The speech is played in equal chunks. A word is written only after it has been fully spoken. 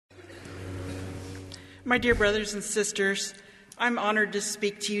My dear brothers and sisters, I'm honored to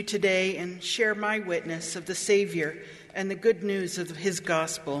speak to you today and share my witness of the Savior and the good news of his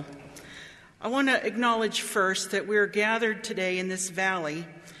gospel. I want to acknowledge first that we're gathered today in this valley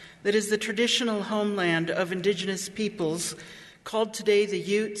that is the traditional homeland of indigenous peoples, called today the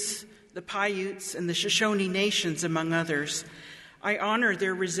Utes, the Paiutes, and the Shoshone nations, among others. I honor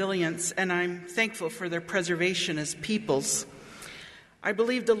their resilience, and I'm thankful for their preservation as peoples. I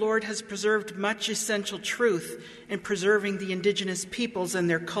believe the Lord has preserved much essential truth in preserving the indigenous peoples and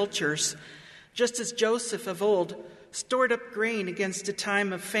their cultures. Just as Joseph of old stored up grain against a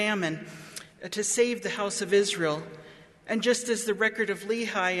time of famine to save the house of Israel, and just as the record of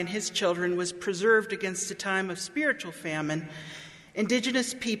Lehi and his children was preserved against a time of spiritual famine,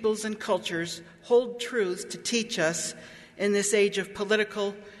 indigenous peoples and cultures hold truths to teach us in this age of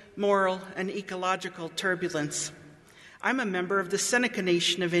political, moral, and ecological turbulence. I'm a member of the Seneca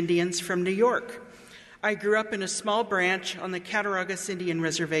Nation of Indians from New York. I grew up in a small branch on the Cattaraugus Indian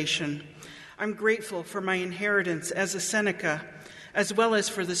Reservation. I'm grateful for my inheritance as a Seneca, as well as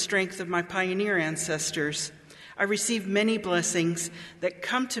for the strength of my pioneer ancestors. I receive many blessings that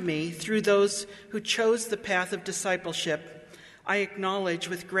come to me through those who chose the path of discipleship. I acknowledge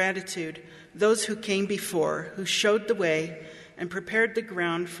with gratitude those who came before, who showed the way and prepared the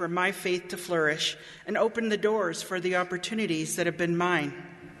ground for my faith to flourish and opened the doors for the opportunities that have been mine.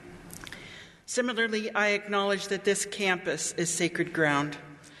 Similarly, I acknowledge that this campus is sacred ground.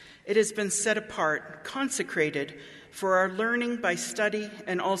 It has been set apart, consecrated for our learning by study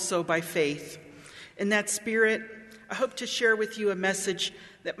and also by faith. In that spirit, I hope to share with you a message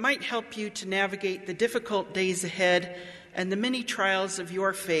that might help you to navigate the difficult days ahead and the many trials of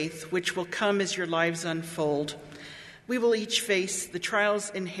your faith which will come as your lives unfold. We will each face the trials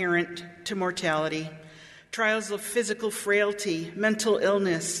inherent to mortality, trials of physical frailty, mental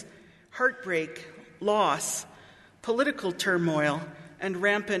illness, heartbreak, loss, political turmoil, and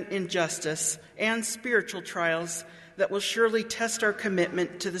rampant injustice, and spiritual trials that will surely test our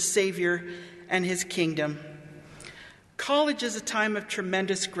commitment to the Savior and his kingdom. College is a time of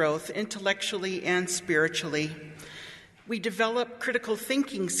tremendous growth, intellectually and spiritually. We develop critical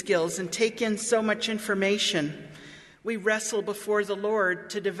thinking skills and take in so much information. We wrestle before the Lord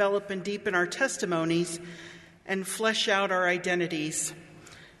to develop and deepen our testimonies and flesh out our identities.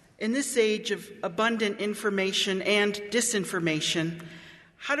 In this age of abundant information and disinformation,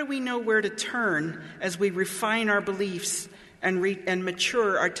 how do we know where to turn as we refine our beliefs and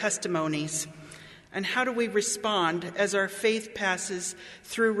mature our testimonies? And how do we respond as our faith passes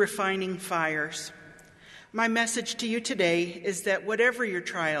through refining fires? My message to you today is that whatever your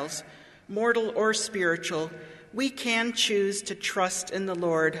trials, mortal or spiritual, we can choose to trust in the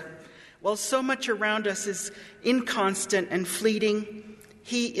Lord. While so much around us is inconstant and fleeting,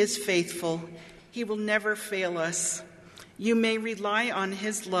 he is faithful. He will never fail us. You may rely on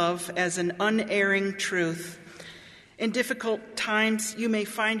his love as an unerring truth. In difficult times, you may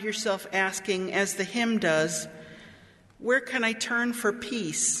find yourself asking, as the hymn does, where can I turn for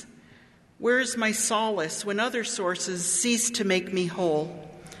peace? Where is my solace when other sources cease to make me whole?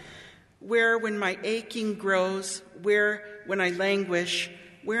 Where when my aching grows, where when I languish,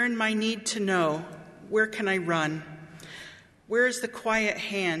 where in my need to know, where can I run? Where is the quiet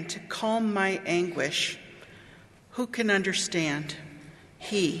hand to calm my anguish? Who can understand?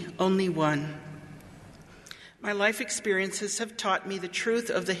 He, only one. My life experiences have taught me the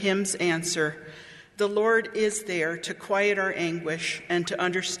truth of the hymn's answer. The Lord is there to quiet our anguish and to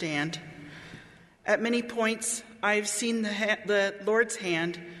understand. At many points, I have seen the Lord's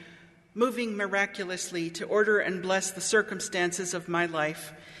hand moving miraculously to order and bless the circumstances of my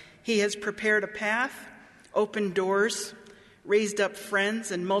life. He has prepared a path, opened doors, raised up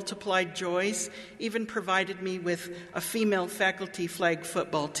friends, and multiplied joys, even provided me with a female faculty flag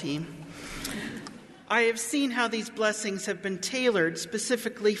football team. I have seen how these blessings have been tailored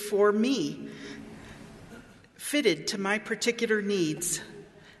specifically for me, fitted to my particular needs.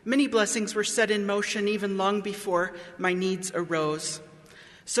 Many blessings were set in motion even long before my needs arose.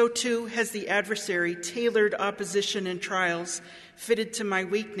 So too has the adversary tailored opposition and trials fitted to my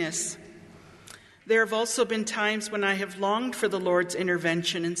weakness. There have also been times when I have longed for the Lord's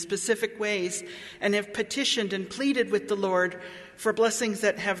intervention in specific ways and have petitioned and pleaded with the Lord for blessings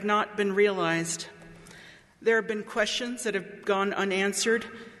that have not been realized. There have been questions that have gone unanswered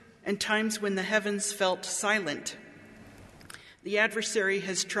and times when the heavens felt silent. The adversary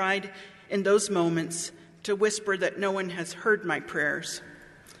has tried in those moments to whisper that no one has heard my prayers.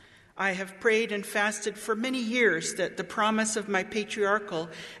 I have prayed and fasted for many years that the promise of my patriarchal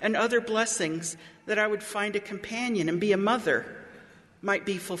and other blessings, that I would find a companion and be a mother, might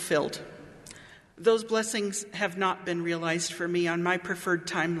be fulfilled. Those blessings have not been realized for me on my preferred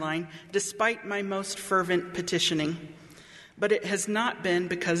timeline, despite my most fervent petitioning. But it has not been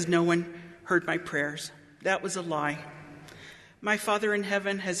because no one heard my prayers. That was a lie. My Father in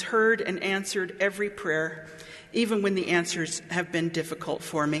heaven has heard and answered every prayer, even when the answers have been difficult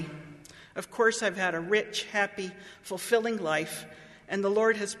for me. Of course, I've had a rich, happy, fulfilling life, and the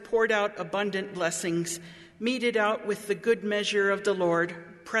Lord has poured out abundant blessings, meted out with the good measure of the Lord,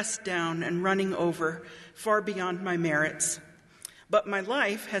 pressed down and running over, far beyond my merits. But my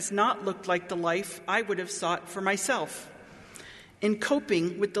life has not looked like the life I would have sought for myself. In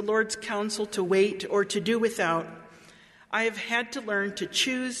coping with the Lord's counsel to wait or to do without, I have had to learn to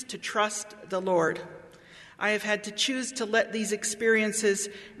choose to trust the Lord. I have had to choose to let these experiences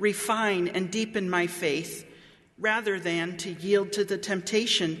refine and deepen my faith, rather than to yield to the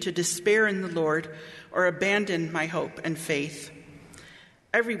temptation to despair in the Lord or abandon my hope and faith.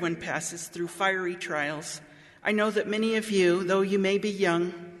 Everyone passes through fiery trials. I know that many of you, though you may be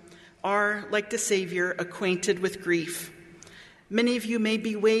young, are, like the Savior, acquainted with grief. Many of you may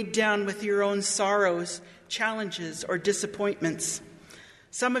be weighed down with your own sorrows, challenges, or disappointments.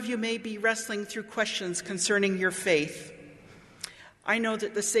 Some of you may be wrestling through questions concerning your faith. I know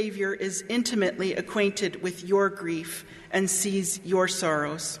that the Savior is intimately acquainted with your grief and sees your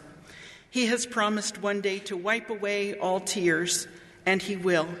sorrows. He has promised one day to wipe away all tears, and he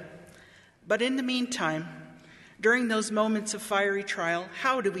will. But in the meantime, during those moments of fiery trial,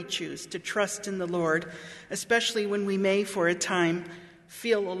 how do we choose to trust in the Lord, especially when we may, for a time,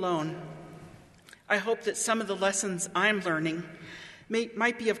 feel alone? I hope that some of the lessons I'm learning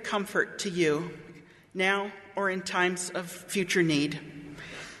might be of comfort to you now or in times of future need.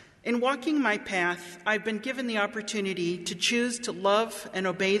 In walking my path, I've been given the opportunity to choose to love and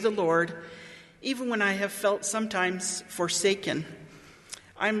obey the Lord, even when I have felt sometimes forsaken.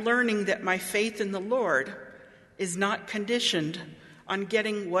 I'm learning that my faith in the Lord is not conditioned on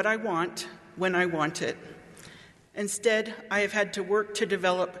getting what I want when I want it. Instead, I have had to work to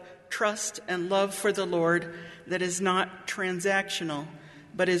develop trust and love for the Lord that is not transactional,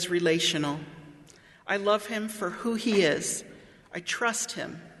 but is relational. I love him for who he is. I trust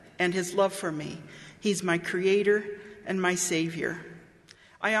him and his love for me. He's my creator and my savior.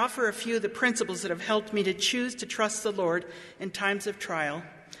 I offer a few of the principles that have helped me to choose to trust the Lord in times of trial.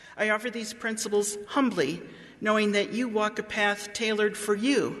 I offer these principles humbly, knowing that you walk a path tailored for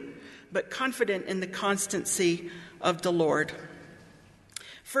you, but confident in the constancy of the Lord.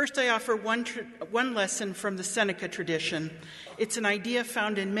 First, I offer one lesson from the Seneca tradition. It's an idea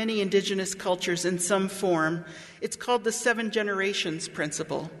found in many indigenous cultures in some form. It's called the 7 generations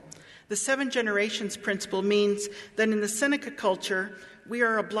principle. The 7 generations principle means that in the Seneca culture, we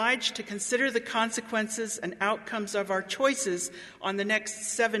are obliged to consider the consequences and outcomes of our choices on the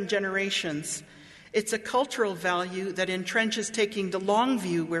next 7 generations. It's a cultural value that entrenches taking the long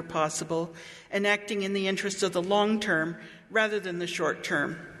view where possible and acting in the interest of the long term rather than the short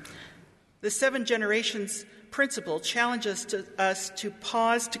term. The 7 generations principle challenges us to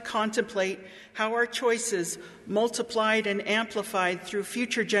pause to contemplate how our choices, multiplied and amplified through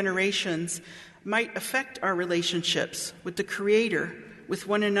future generations, might affect our relationships with the Creator, with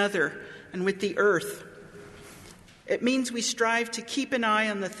one another, and with the earth. It means we strive to keep an eye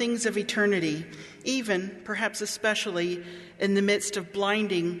on the things of eternity, even, perhaps especially, in the midst of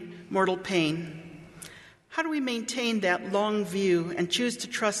blinding mortal pain. How do we maintain that long view and choose to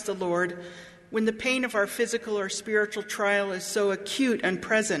trust the Lord when the pain of our physical or spiritual trial is so acute and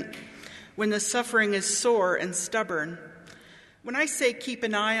present, when the suffering is sore and stubborn? When I say keep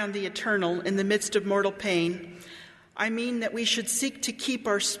an eye on the eternal in the midst of mortal pain, I mean that we should seek to keep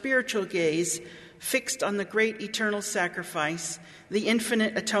our spiritual gaze fixed on the great eternal sacrifice, the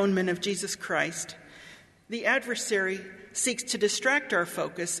infinite atonement of Jesus Christ. The adversary seeks to distract our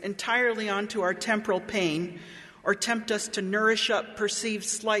focus entirely onto our temporal pain or tempt us to nourish up perceived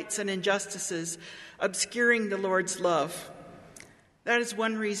slights and injustices, obscuring the Lord's love. That is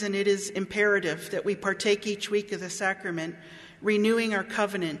one reason it is imperative that we partake each week of the sacrament, renewing our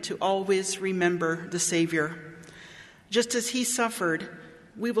covenant to always remember the Savior. Just as he suffered,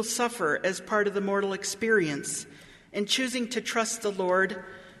 we will suffer as part of the mortal experience. In choosing to trust the Lord,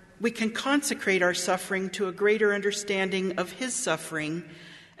 we can consecrate our suffering to a greater understanding of his suffering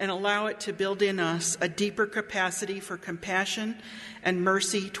and allow it to build in us a deeper capacity for compassion and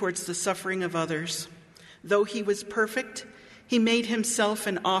mercy towards the suffering of others. Though he was perfect, he made himself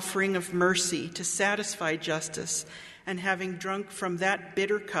an offering of mercy to satisfy justice, and having drunk from that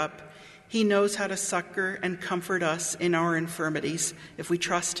bitter cup, he knows how to succor and comfort us in our infirmities if we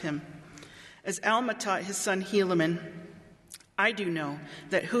trust him. As Alma taught his son Helaman, I do know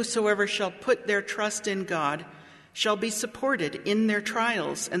that whosoever shall put their trust in God shall be supported in their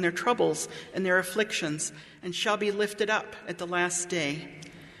trials and their troubles and their afflictions, and shall be lifted up at the last day.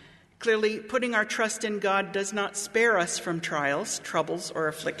 Clearly, putting our trust in God does not spare us from trials, troubles, or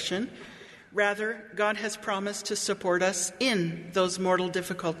affliction. Rather, God has promised to support us in those mortal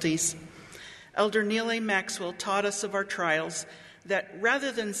difficulties. Elder Neal A. Maxwell taught us of our trials that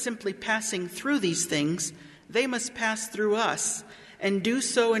rather than simply passing through these things, they must pass through us, and do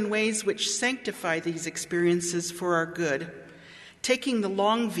so in ways which sanctify these experiences for our good. Taking the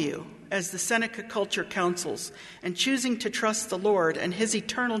long view, as the Seneca culture counsels, and choosing to trust the Lord and his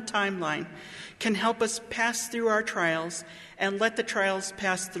eternal timeline can help us pass through our trials and let the trials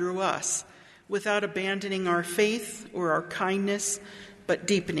pass through us without abandoning our faith or our kindness, but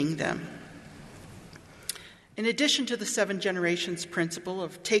deepening them. In addition to the 7 generations principle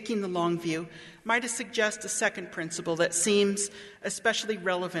of taking the long view, might I suggest a second principle that seems especially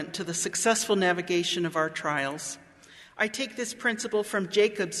relevant to the successful navigation of our trials. I take this principle from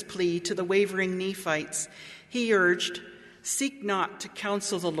Jacob's plea to the wavering Nephites. He urged, "Seek not to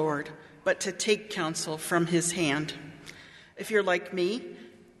counsel the Lord, but to take counsel from his hand." If you're like me,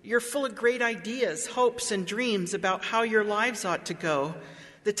 you're full of great ideas, hopes, and dreams about how your lives ought to go,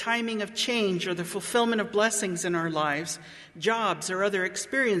 the timing of change or the fulfillment of blessings in our lives, jobs or other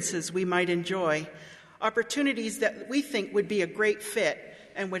experiences we might enjoy, opportunities that we think would be a great fit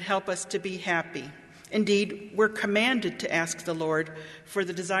and would help us to be happy. Indeed, we're commanded to ask the Lord for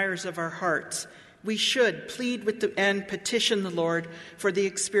the desires of our hearts. We should plead with and petition the Lord for the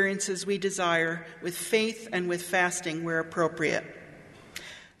experiences we desire with faith and with fasting where appropriate.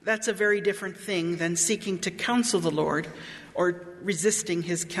 That's a very different thing than seeking to counsel the Lord or resisting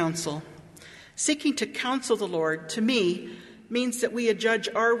his counsel. Seeking to counsel the Lord, to me, means that we adjudge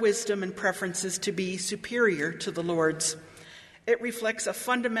our wisdom and preferences to be superior to the Lord's. It reflects a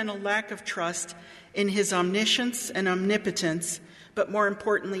fundamental lack of trust in his omniscience and omnipotence, but more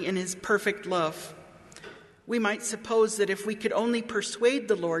importantly, in his perfect love. We might suppose that if we could only persuade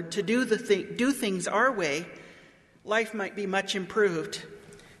the Lord to do things our way, life might be much improved.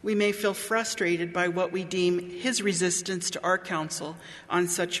 We may feel frustrated by what we deem his resistance to our counsel on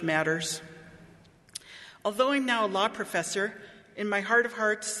such matters. Although I'm now a law professor, in my heart of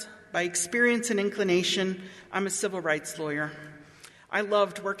hearts, by experience and inclination, I'm a civil rights lawyer. I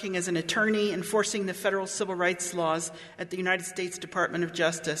loved working as an attorney enforcing the federal civil rights laws at the United States Department of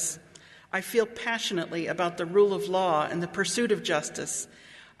Justice. I feel passionately about the rule of law and the pursuit of justice.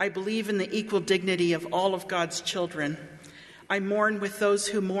 I believe in the equal dignity of all of God's children. I mourn with those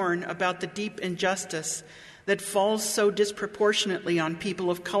who mourn about the deep injustice that falls so disproportionately on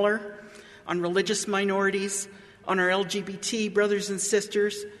people of color, on religious minorities, on our LGBT brothers and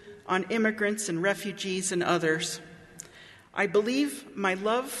sisters, on immigrants and refugees and others. I believe my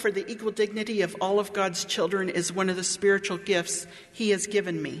love for the equal dignity of all of God's children is one of the spiritual gifts he has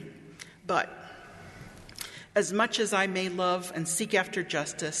given me. But as much as I may love and seek after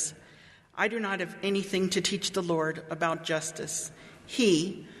justice, I do not have anything to teach the Lord about justice.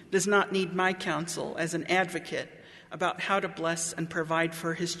 He does not need my counsel as an advocate about how to bless and provide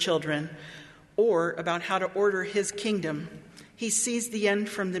for his children or about how to order his kingdom. He sees the end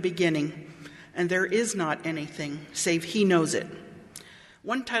from the beginning, and there is not anything save he knows it.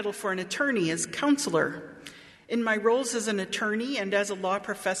 One title for an attorney is counselor. In my roles as an attorney and as a law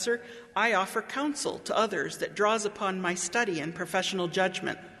professor, I offer counsel to others that draws upon my study and professional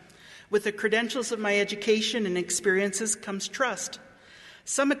judgment. With the credentials of my education and experiences comes trust.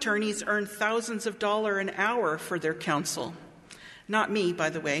 Some attorneys earn thousands of dollars an hour for their counsel. Not me, by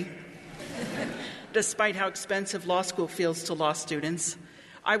the way. Despite how expensive law school feels to law students,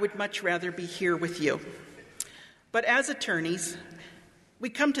 I would much rather be here with you. But as attorneys, we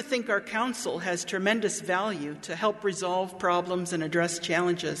come to think our counsel has tremendous value to help resolve problems and address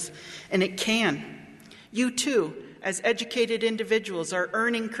challenges, and it can. You too, as educated individuals, are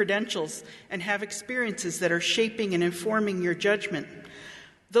earning credentials and have experiences that are shaping and informing your judgment.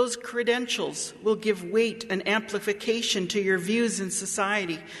 Those credentials will give weight and amplification to your views in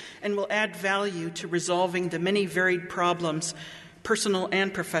society and will add value to resolving the many varied problems, personal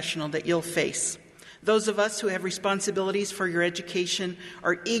and professional, that you'll face. Those of us who have responsibilities for your education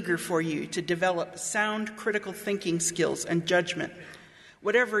are eager for you to develop sound critical thinking skills and judgment.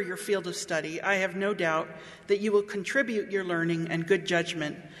 Whatever your field of study, I have no doubt that you will contribute your learning and good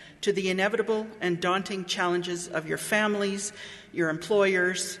judgment to the inevitable and daunting challenges of your families, your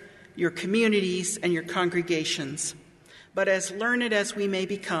employers, your communities, and your congregations. But as learned as we may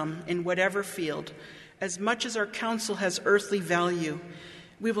become in whatever field, as much as our counsel has earthly value,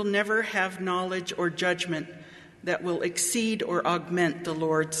 we will never have knowledge or judgment that will exceed or augment the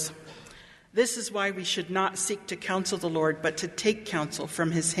Lord's. This is why we should not seek to counsel the Lord, but to take counsel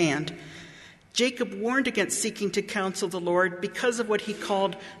from his hand. Jacob warned against seeking to counsel the Lord because of what he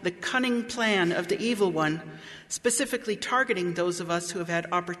called the cunning plan of the evil one, specifically targeting those of us who have had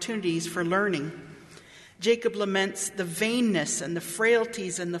opportunities for learning. Jacob laments the vainness and the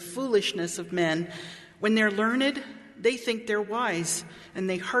frailties and the foolishness of men. When they're learned, they think they're wise, and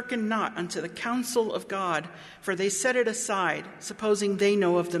they hearken not unto the counsel of God, for they set it aside, supposing they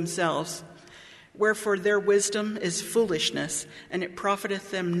know of themselves. Wherefore their wisdom is foolishness, and it profiteth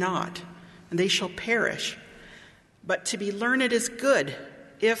them not, and they shall perish. But to be learned is good,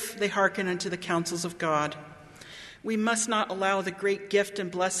 if they hearken unto the counsels of God. We must not allow the great gift and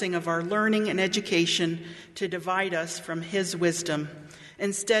blessing of our learning and education to divide us from his wisdom.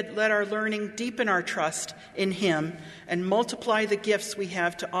 Instead, let our learning deepen our trust in him and multiply the gifts we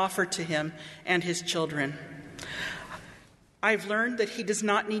have to offer to him and his children. I've learned that he does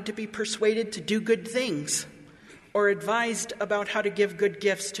not need to be persuaded to do good things or advised about how to give good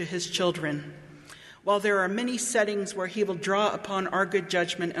gifts to his children. While there are many settings where he will draw upon our good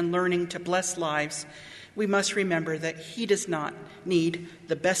judgment and learning to bless lives, we must remember that he does not need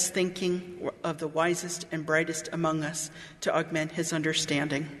the best thinking of the wisest and brightest among us to augment his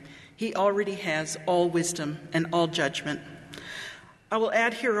understanding. He already has all wisdom and all judgment. I will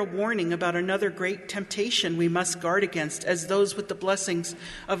add here a warning about another great temptation we must guard against as those with the blessings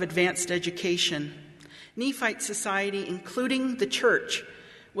of advanced education. Nephite society, including the church,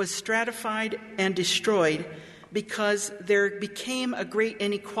 was stratified and destroyed because there became a great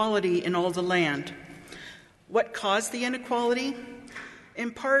inequality in all the land. What caused the inequality?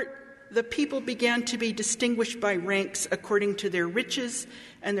 In part, the people began to be distinguished by ranks according to their riches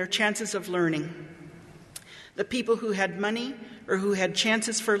and their chances of learning. The people who had money or who had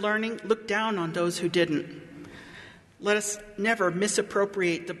chances for learning looked down on those who didn't. Let us never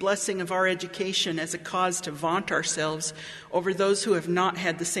misappropriate the blessing of our education as a cause to vaunt ourselves over those who have not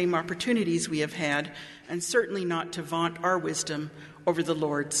had the same opportunities we have had, and certainly not to vaunt our wisdom over the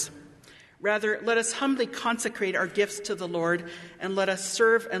Lord's. Rather, let us humbly consecrate our gifts to the Lord, and let us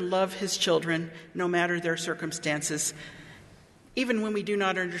serve and love his children, no matter their circumstances, even when we do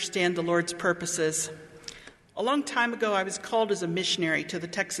not understand the Lord's purposes. A long time ago, I was called as a missionary to the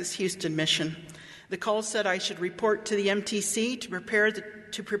Texas Houston Mission. The call said I should report to the MTC to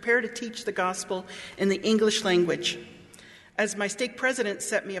prepare to teach the gospel in the English language. As my stake president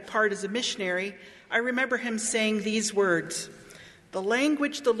set me apart as a missionary, I remember him saying these words: "The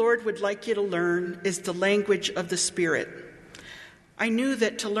language the Lord would like you to learn is the language of the Spirit." I knew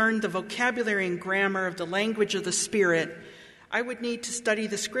that to learn the vocabulary and grammar of the language of the Spirit, I would need to study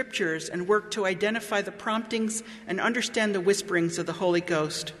the Scriptures and work to identify the promptings and understand the whisperings of the Holy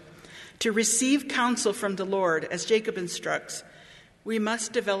Ghost. To receive counsel from the Lord, as Jacob instructs, we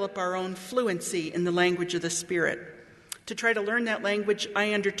must develop our own fluency in the language of the Spirit. To try to learn that language,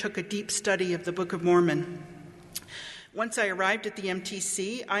 I undertook a deep study of the Book of Mormon. Once I arrived at the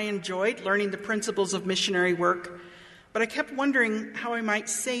MTC, I enjoyed learning the principles of missionary work, but I kept wondering how I might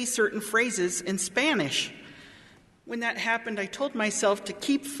say certain phrases in Spanish. When that happened, I told myself to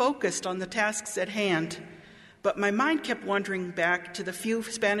keep focused on the tasks at hand, but my mind kept wandering back to the few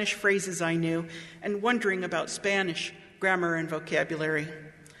Spanish phrases I knew and wondering about Spanish grammar and vocabulary.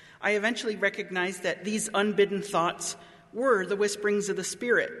 I eventually recognized that these unbidden thoughts were the whisperings of the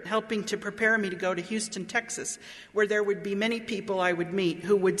Spirit, helping to prepare me to go to Houston, Texas, where there would be many people I would meet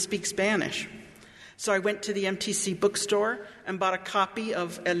who would speak Spanish. So I went to the MTC bookstore and bought a copy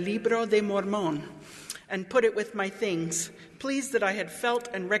of El Libro de Mormón and put it with my things, pleased that I had felt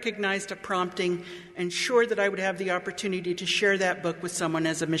and recognized a prompting and sure that I would have the opportunity to share that book with someone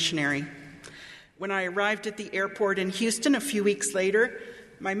as a missionary. When I arrived at the airport in Houston a few weeks later,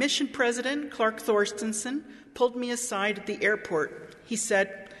 my mission president, Clark Thorstensen, pulled me aside at the airport. He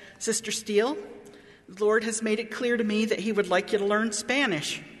said, "Sister Steele, the Lord has made it clear to me that he would like you to learn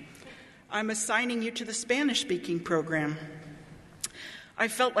Spanish. I'm assigning you to the Spanish-speaking program." I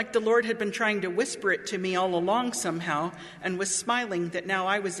felt like the Lord had been trying to whisper it to me all along somehow, and was smiling that now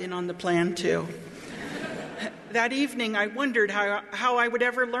I was in on the plan too. That evening, I wondered how I would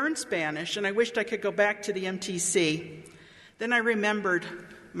ever learn Spanish, and I wished I could go back to the MTC. Then I remembered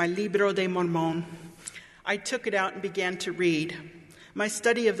my Libro de Mormón. I took it out and began to read. My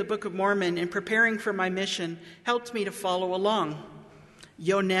study of the Book of Mormon in preparing for my mission helped me to follow along.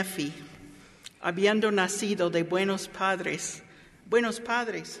 Yo Nephi, habiendo nacido de buenos padres,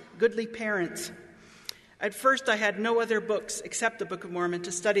 goodly parents. At first, I had no other books except the Book of Mormon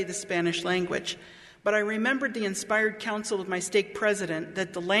to study the Spanish language. But I remembered the inspired counsel of my stake president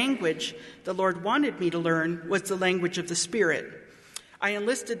that the language the Lord wanted me to learn was the language of the Spirit. I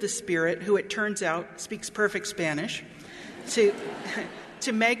enlisted the Spirit, who it turns out speaks perfect Spanish,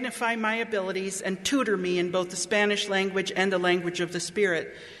 to magnify my abilities and tutor me in both the Spanish language and the language of the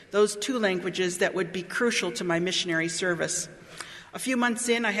Spirit, those two languages that would be crucial to my missionary service. A few months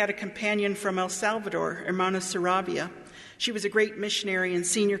in, I had a companion from El Salvador, Hermana Sarabia. She was a great missionary and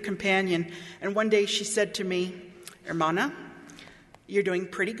senior companion, and one day she said to me, "Hermana, you're doing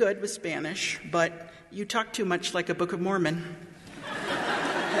pretty good with Spanish, but you talk too much like a Book of Mormon."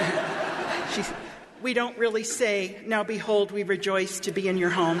 We don't really say, "Now behold, we rejoice to be in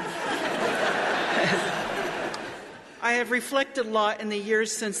your home." I have reflected a lot in the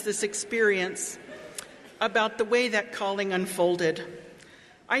years since this experience about the way that calling unfolded.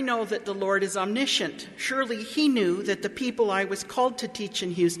 I know that the Lord is omniscient. Surely he knew that the people I was called to teach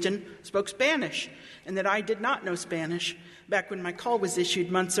in Houston spoke Spanish, and that I did not know Spanish back when my call was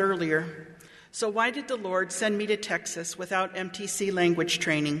issued months earlier. So why did the Lord send me to Texas without MTC language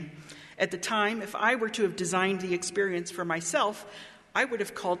training? At the time, if I were to have designed the experience for myself, I would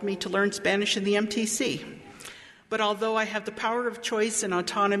have called me to learn Spanish in the MTC. But although I have the power of choice and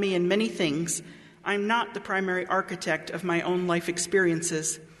autonomy in many things, I'm not the primary architect of my own life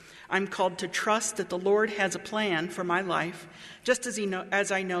experiences. I'm called to trust that the Lord has a plan for my life, just as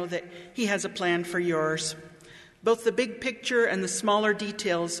I know that he has a plan for yours. Both the big picture and the smaller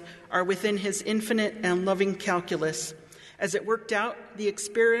details are within his infinite and loving calculus. As it worked out, the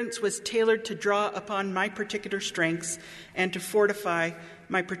experience was tailored to draw upon my particular strengths and to fortify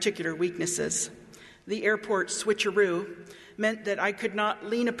my particular weaknesses. The airport switcheroo meant that I could not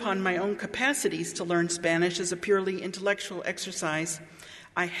lean upon my own capacities to learn Spanish as a purely intellectual exercise.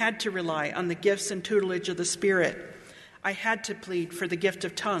 I had to rely on the gifts and tutelage of the Spirit. I had to plead for the gift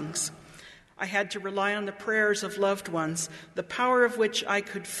of tongues. I had to rely on the prayers of loved ones, the power of which I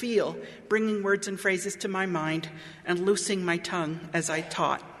could feel, bringing words and phrases to my mind and loosing my tongue as I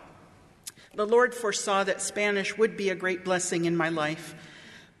taught. The Lord foresaw that Spanish would be a great blessing in my life,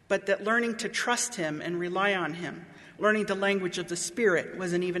 but that learning to trust him and rely on him, learning the language of the Spirit,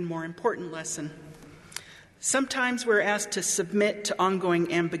 was an even more important lesson. Sometimes we're asked to submit to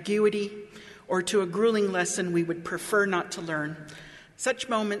ongoing ambiguity or to a grueling lesson we would prefer not to learn. Such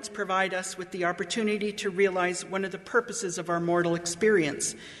moments provide us with the opportunity to realize one of the purposes of our mortal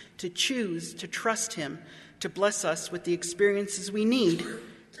experience, to choose to trust him, to bless us with the experiences we need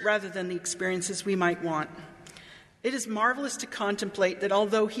rather than the experiences we might want. It is marvelous to contemplate that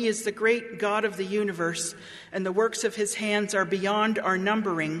although he is the great God of the universe and the works of his hands are beyond our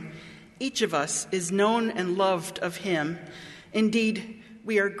numbering, each of us is known and loved of him. Indeed,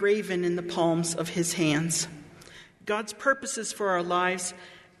 we are graven in the palms of his hands. God's purposes for our lives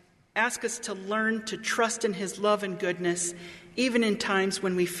ask us to learn to trust in his love and goodness, even in times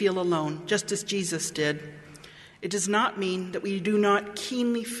when we feel alone, just as Jesus did. It does not mean that we do not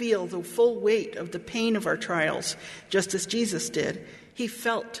keenly feel the full weight of the pain of our trials, just as Jesus did. He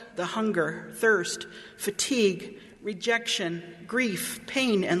felt the hunger, thirst, fatigue, rejection, grief,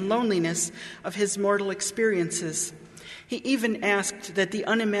 pain, and loneliness of his mortal experiences. He even asked that the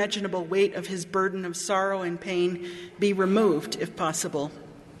unimaginable weight of his burden of sorrow and pain be removed, if possible.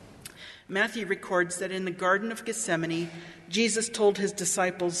 Matthew records that in the Garden of Gethsemane, Jesus told his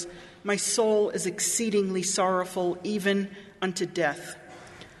disciples, "My soul is exceedingly sorrowful, even unto death."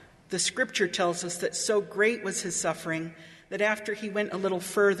 The scripture tells us that so great was his suffering that after he went a little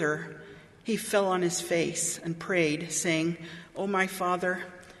further, he fell on his face and prayed, saying, "O my Father,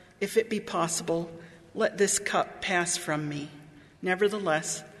 if it be possible, let this cup pass from me.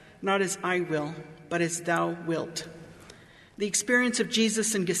 Nevertheless, not as I will, but as thou wilt." The experience of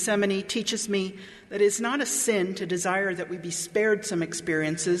Jesus in Gethsemane teaches me that it is not a sin to desire that we be spared some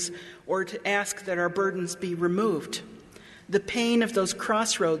experiences or to ask that our burdens be removed. The pain of those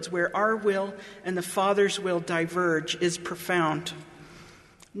crossroads where our will and the Father's will diverge is profound.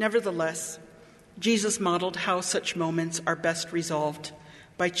 Nevertheless, Jesus modeled how such moments are best resolved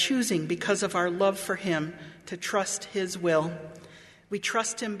by choosing, because of our love for him, to trust his will. We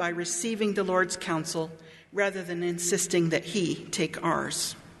trust him by receiving the Lord's counsel rather than insisting that he take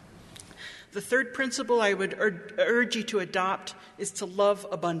ours. The third principle I would urge you to adopt is to love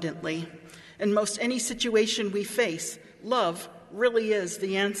abundantly. In most any situation we face, love really is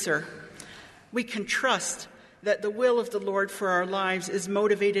the answer. We can trust that the will of the Lord for our lives is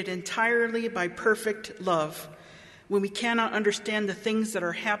motivated entirely by perfect love. When we cannot understand the things that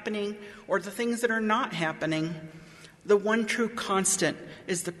are happening or the things that are not happening, the one true constant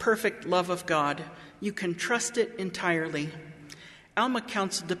is the perfect love of God. You can trust it entirely. Alma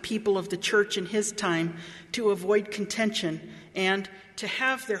counseled the people of the church in his time to avoid contention and to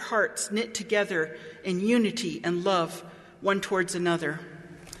have their hearts knit together in unity and love one towards another.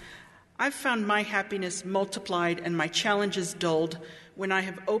 I've found my happiness multiplied and my challenges dulled when I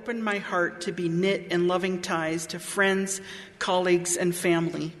have opened my heart to be knit in loving ties to friends, colleagues, and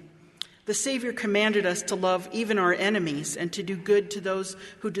family. The Savior commanded us to love even our enemies and to do good to those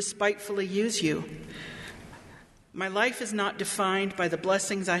who despitefully use you. My life is not defined by the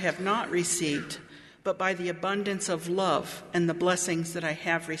blessings I have not received, but by the abundance of love and the blessings that I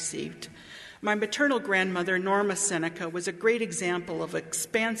have received. My maternal grandmother, Norma Seneca, was a great example of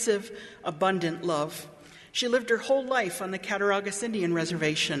expansive, abundant love. She lived her whole life on the Cattaraugus Indian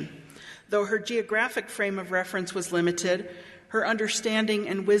Reservation. Though her geographic frame of reference was limited, her understanding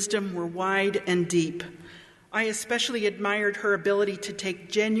and wisdom were wide and deep. I especially admired her ability to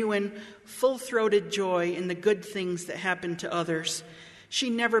take genuine, full-throated joy in the good things that happened to others. She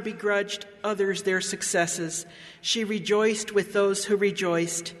never begrudged others their successes. She rejoiced with those who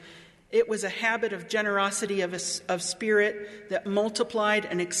rejoiced. It was a habit of generosity of spirit that multiplied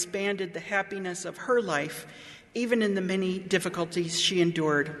and expanded the happiness of her life, even in the many difficulties she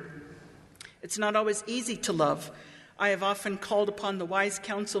endured. It's not always easy to love. I have often called upon the wise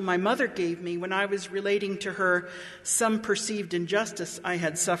counsel my mother gave me when I was relating to her some perceived injustice I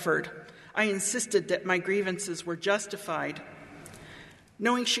had suffered. I insisted that my grievances were justified.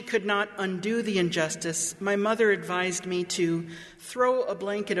 Knowing she could not undo the injustice, my mother advised me to throw a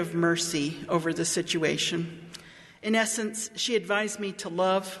blanket of mercy over the situation. In essence, she advised me to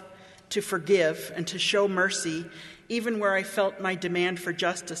love, to forgive, and to show mercy, even where I felt my demand for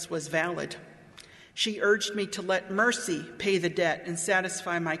justice was valid. She urged me to let mercy pay the debt and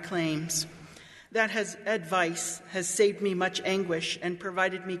satisfy my claims. That advice has saved me much anguish and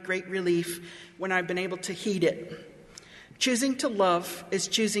provided me great relief when I've been able to heed it. Choosing to love is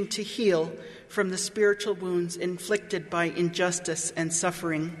choosing to heal from the spiritual wounds inflicted by injustice and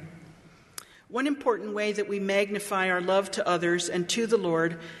suffering. One important way that we magnify our love to others and to the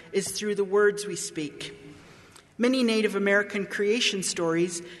Lord is through the words we speak. Many Native American creation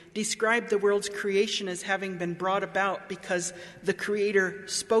stories describe the world's creation as having been brought about because the Creator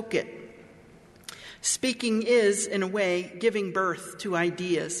spoke it. Speaking is, in a way, giving birth to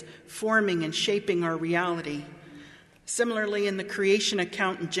ideas, forming and shaping our reality. Similarly, in the creation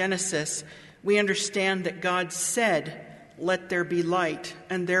account in Genesis, we understand that God said, "Let there be light,"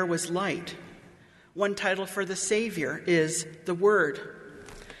 and there was light. One title for the Savior is the Word.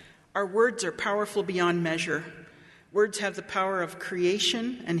 Our words are powerful beyond measure. Words have the power of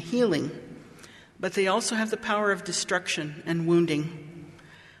creation and healing, but they also have the power of destruction and wounding.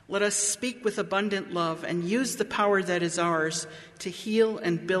 Let us speak with abundant love and use the power that is ours to heal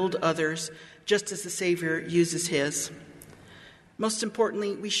and build others, just as the Savior uses his. Most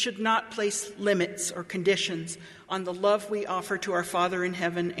importantly, we should not place limits or conditions on the love we offer to our Father in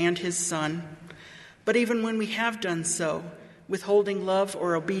heaven and his Son. But even when we have done so, withholding love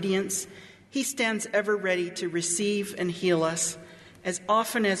or obedience, he stands ever ready to receive and heal us. As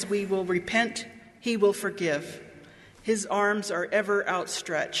often as we will repent, he will forgive. His arms are ever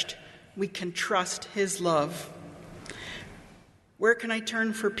outstretched. We can trust his love. Where can I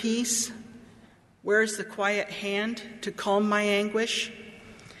turn for peace? Where is the quiet hand to calm my anguish?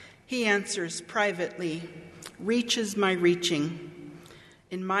 He answers privately, reaches my reaching.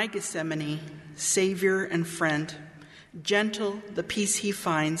 In my Gethsemane, Savior and friend, gentle the peace he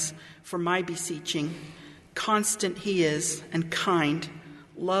finds for my beseeching. Constant he is and kind,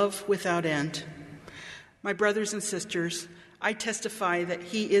 love without end. My brothers and sisters, I testify that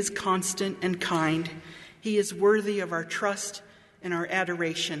he is constant and kind. He is worthy of our trust and our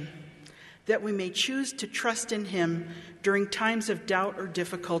adoration, that we may choose to trust in him during times of doubt or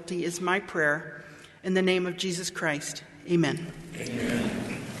difficulty is my prayer. In the name of Jesus Christ, amen. Amen.